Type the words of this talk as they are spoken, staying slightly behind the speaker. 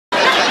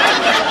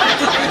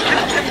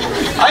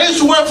I used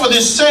to work for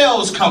this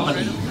sales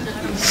company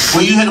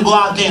where you had to go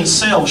out there and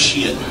sell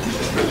shit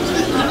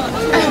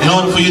in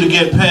order for you to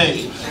get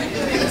paid.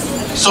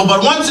 So,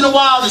 but once in a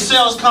while, the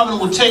sales company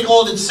would take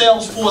all its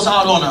sales force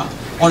out on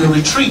a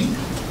retreat,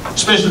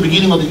 especially the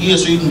beginning of the year,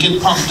 so you can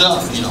get pumped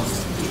up, you know.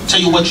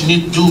 Tell you what you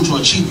need to do to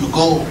achieve your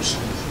goals.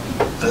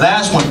 The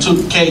last one took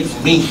the cake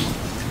for me.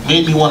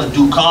 Made me want to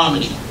do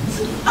comedy.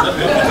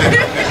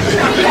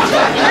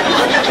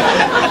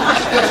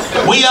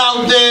 We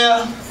out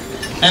there,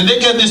 and they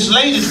get this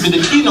lady to be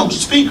the keynote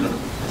speaker.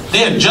 They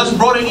had just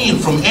brought her in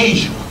from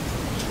Asia.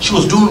 She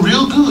was doing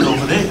real good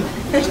over there.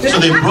 So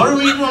they brought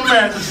her into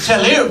America to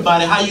tell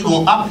everybody how you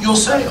gonna up your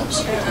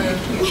sales.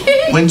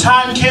 When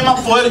time came up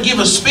for her to give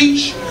a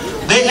speech,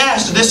 they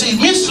asked her, they said,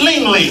 Miss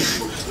Lingley,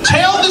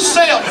 tell the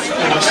sales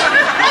force,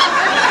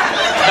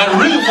 that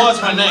really was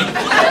her name,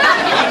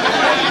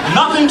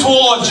 nothing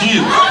towards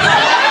you.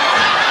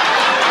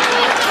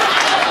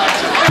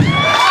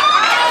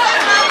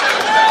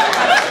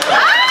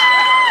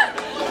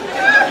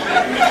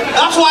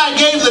 That's why I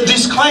gave the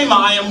disclaimer,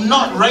 I am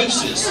not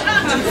racist.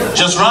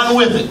 Just run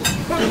with it.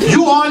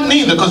 You aren't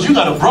neither, because you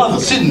got a brother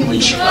sitting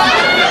with you.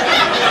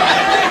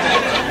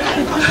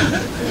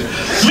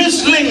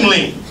 Miss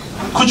Lingley,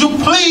 could you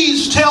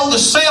please tell the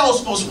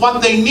sales force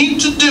what they need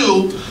to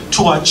do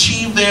to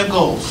achieve their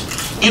goals?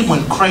 It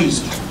went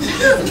crazy.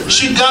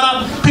 She got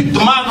up, picked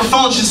the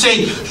microphone, she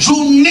said,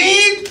 you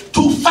need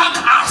to fuck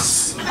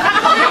us.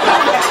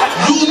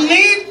 You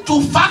need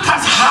to fuck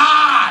us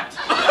hard.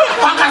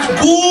 Fuck us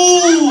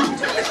good.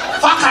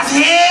 Fuck us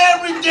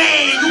every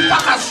day. You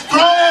fuck us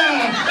strong.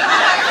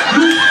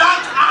 You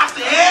fuck us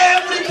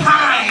every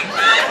time.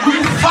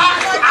 You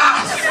fuck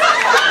us.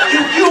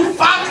 If you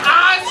fuck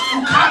us, you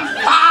come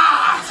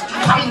fast.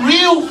 You come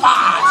real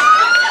fast.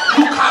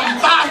 You come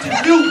fast. It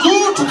feels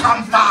good to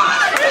come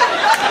fast.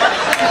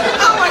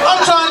 I'm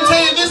trying to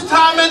tell you this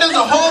time, man, there's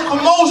a whole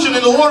commotion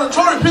in the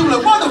auditorium. People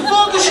are like, what the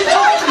fuck is she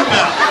talking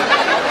about?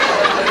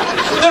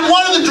 Then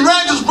one of the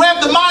directors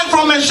grabbed the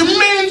microphone and she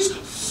means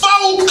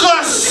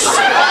focus.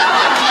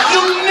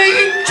 You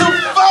need to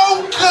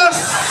focus.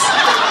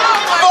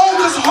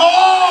 Focus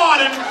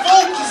hard and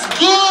focus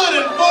good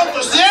and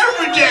focus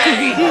every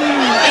day.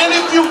 And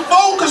if you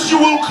focus, you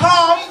will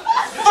come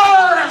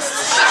first.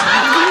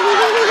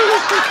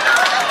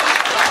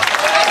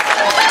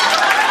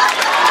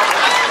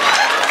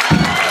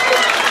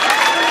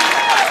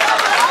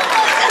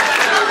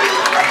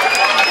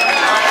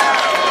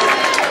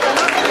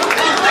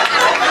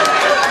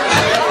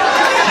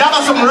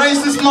 Some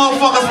racist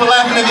motherfuckers for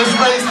laughing at this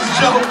racist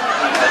joke.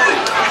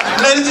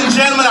 Ladies and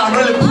gentlemen, I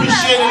really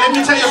appreciate it. Let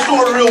me tell you a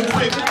story real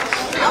quick.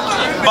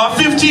 About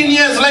 15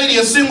 years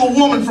later, a single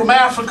woman from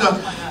Africa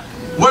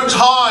worked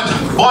hard,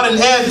 bought an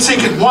air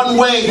ticket one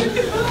way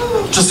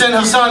to send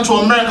her son to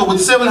America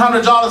with $700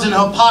 in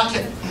her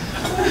pocket.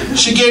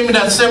 She gave me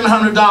that $700.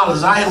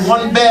 I had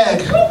one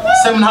bag,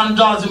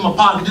 $700 in my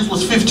pocket. This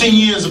was 15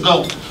 years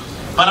ago.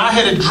 But I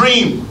had a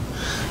dream.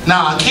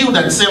 Now, I killed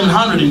that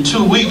 700 in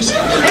 2 weeks.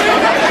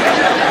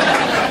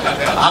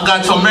 I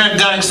got to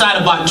America, got excited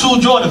about 2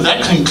 Jordans.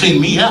 That couldn't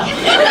clean me up.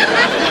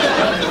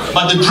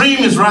 But the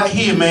dream is right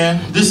here,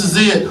 man. This is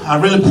it. I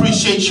really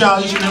appreciate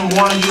y'all, each and every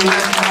one of you.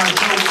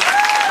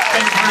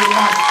 Thank you very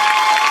much.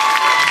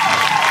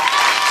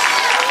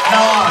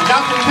 Now,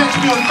 y'all can catch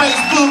me on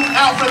Facebook,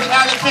 Alfred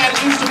Kainga,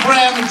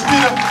 Instagram, and